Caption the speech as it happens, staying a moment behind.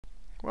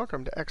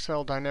Welcome to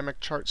Excel Dynamic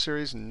Chart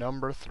Series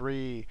number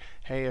 3.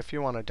 Hey, if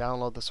you want to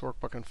download this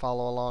workbook and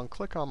follow along,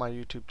 click on my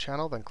YouTube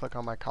channel, then click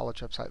on my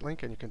college website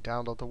link, and you can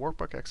download the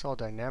workbook, Excel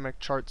Dynamic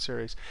Chart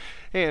Series.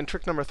 And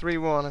trick number 3,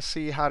 we want to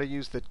see how to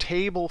use the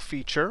table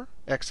feature,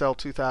 Excel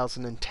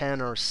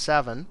 2010 or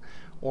 7,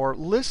 or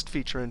list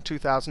feature in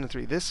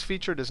 2003. This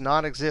feature does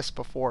not exist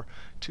before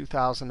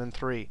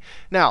 2003.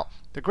 Now,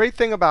 the great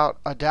thing about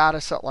a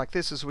data set like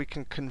this is we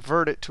can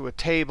convert it to a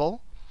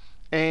table.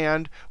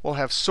 And we'll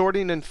have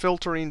sorting and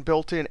filtering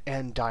built in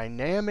and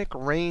dynamic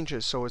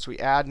ranges. So as we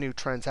add new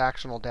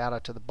transactional data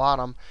to the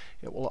bottom,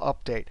 it will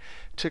update.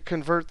 To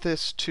convert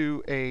this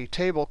to a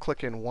table,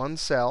 click in one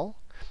cell.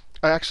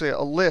 Actually, a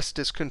list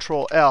is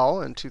Control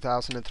L in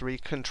 2003,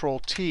 Control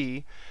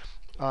T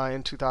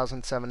in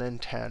 2007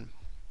 and 10.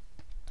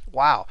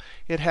 Wow,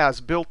 it has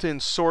built-in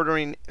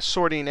sorting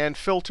and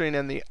filtering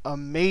and the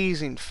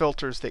amazing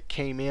filters that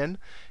came in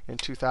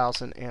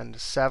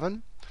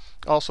 2007.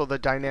 Also the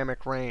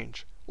dynamic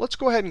range. Let's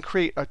go ahead and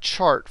create a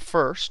chart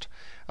first.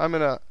 I'm going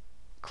to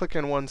click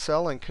in one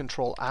cell and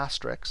Control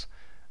asterisk.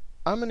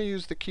 I'm going to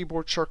use the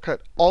keyboard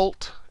shortcut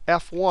Alt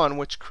F1,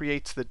 which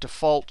creates the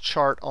default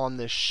chart on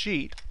this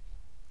sheet.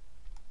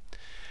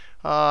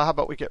 How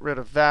about we get rid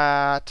of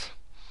that?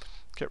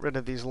 Get rid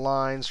of these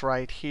lines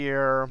right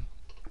here.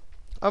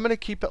 I'm going to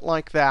keep it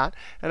like that.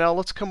 And now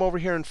let's come over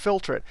here and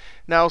filter it.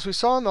 Now, as we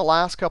saw in the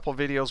last couple of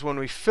videos, when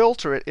we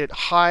filter it, it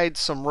hides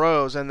some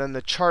rows, and then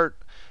the chart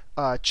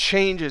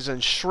changes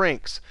and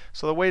shrinks.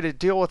 So the way to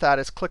deal with that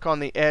is click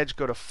on the edge,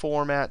 go to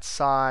Format,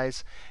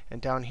 Size,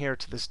 and down here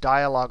to this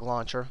dialog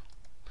launcher,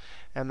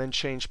 and then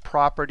change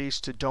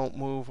Properties to Don't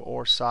Move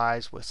or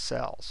Size with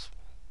Cells.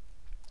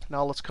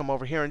 Now let's come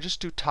over here and just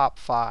do top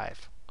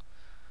 5.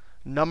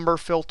 Number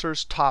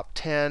filters, top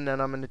 10,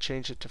 and I'm going to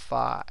change it to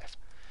 5.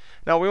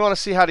 Now we want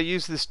to see how to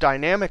use this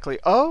dynamically.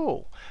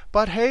 Oh,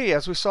 but hey,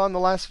 as we saw in the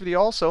last video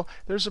also,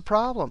 there's a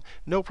problem.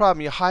 No problem.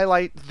 You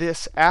highlight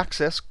this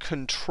axis,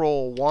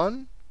 Control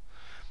 1,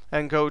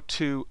 and go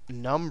to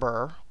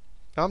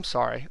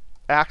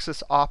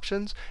Axis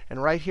Options.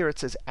 And right here it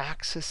says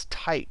Axis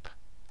Type,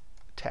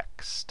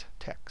 Text.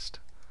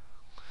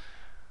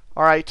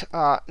 All right,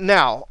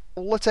 now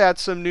let's add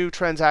some new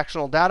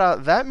transactional data.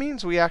 That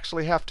means we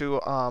actually have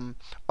to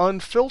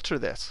unfilter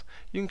this.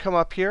 You can come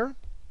up here.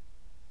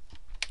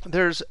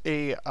 There's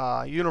a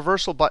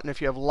universal button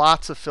if you have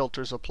lots of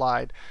filters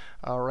applied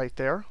right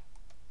there.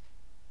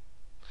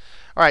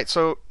 All right,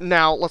 so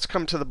now let's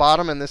come to the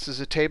bottom, and this is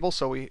a table,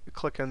 so we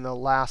click in the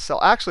last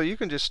cell. Actually, you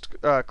can just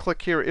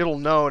click here. It'll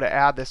know to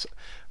add this.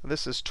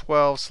 This is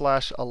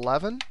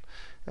 12/11,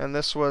 and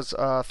this was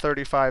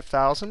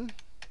 35,000.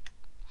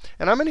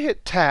 And I'm going to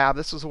hit Tab.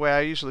 This is the way I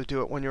usually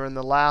do it when you're in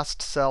the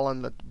last cell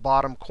in the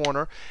bottom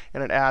corner,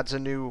 and it adds a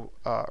new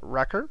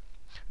record.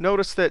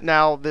 Notice that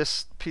now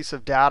this piece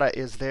of data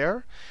is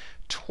there,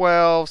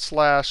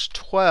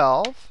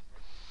 12/12,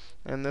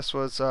 and this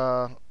was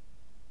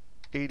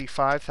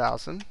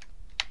 85,000.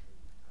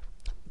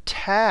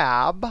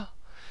 Tab,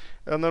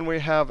 and then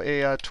we have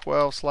a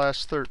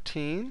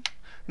 12/13.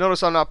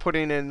 Notice I'm not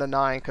putting in the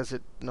 9 because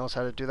it knows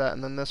how to do that.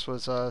 And then this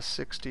was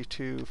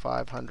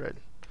 62,500.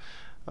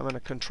 I'm going to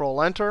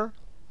Control Enter.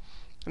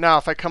 Now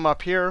if I come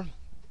up here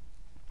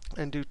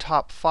and do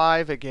top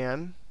 5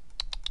 again.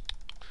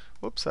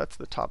 Whoops, that's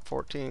the top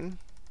 14.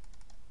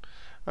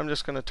 I'm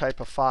just going to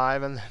type a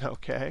 5 and then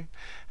OK.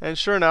 And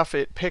sure enough,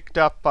 it picked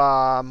up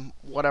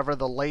whatever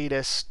the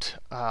latest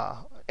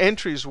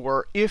entries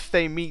were if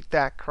they meet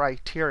that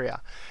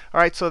criteria. All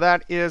right, so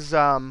that is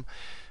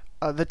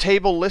the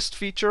table list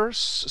feature,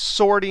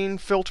 sorting,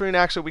 filtering.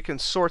 Actually, we can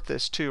sort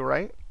this too,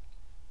 right?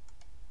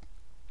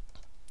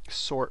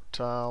 Sort,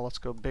 let's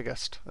go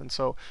biggest. And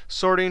so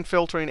sorting,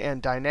 filtering,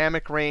 and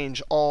dynamic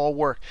range all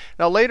work.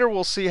 Now later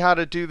we'll see how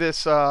to do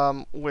this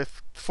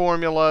with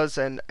formulas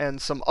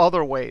and some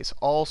other ways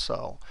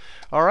also.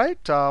 All right,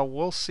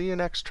 we'll see you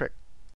next trick.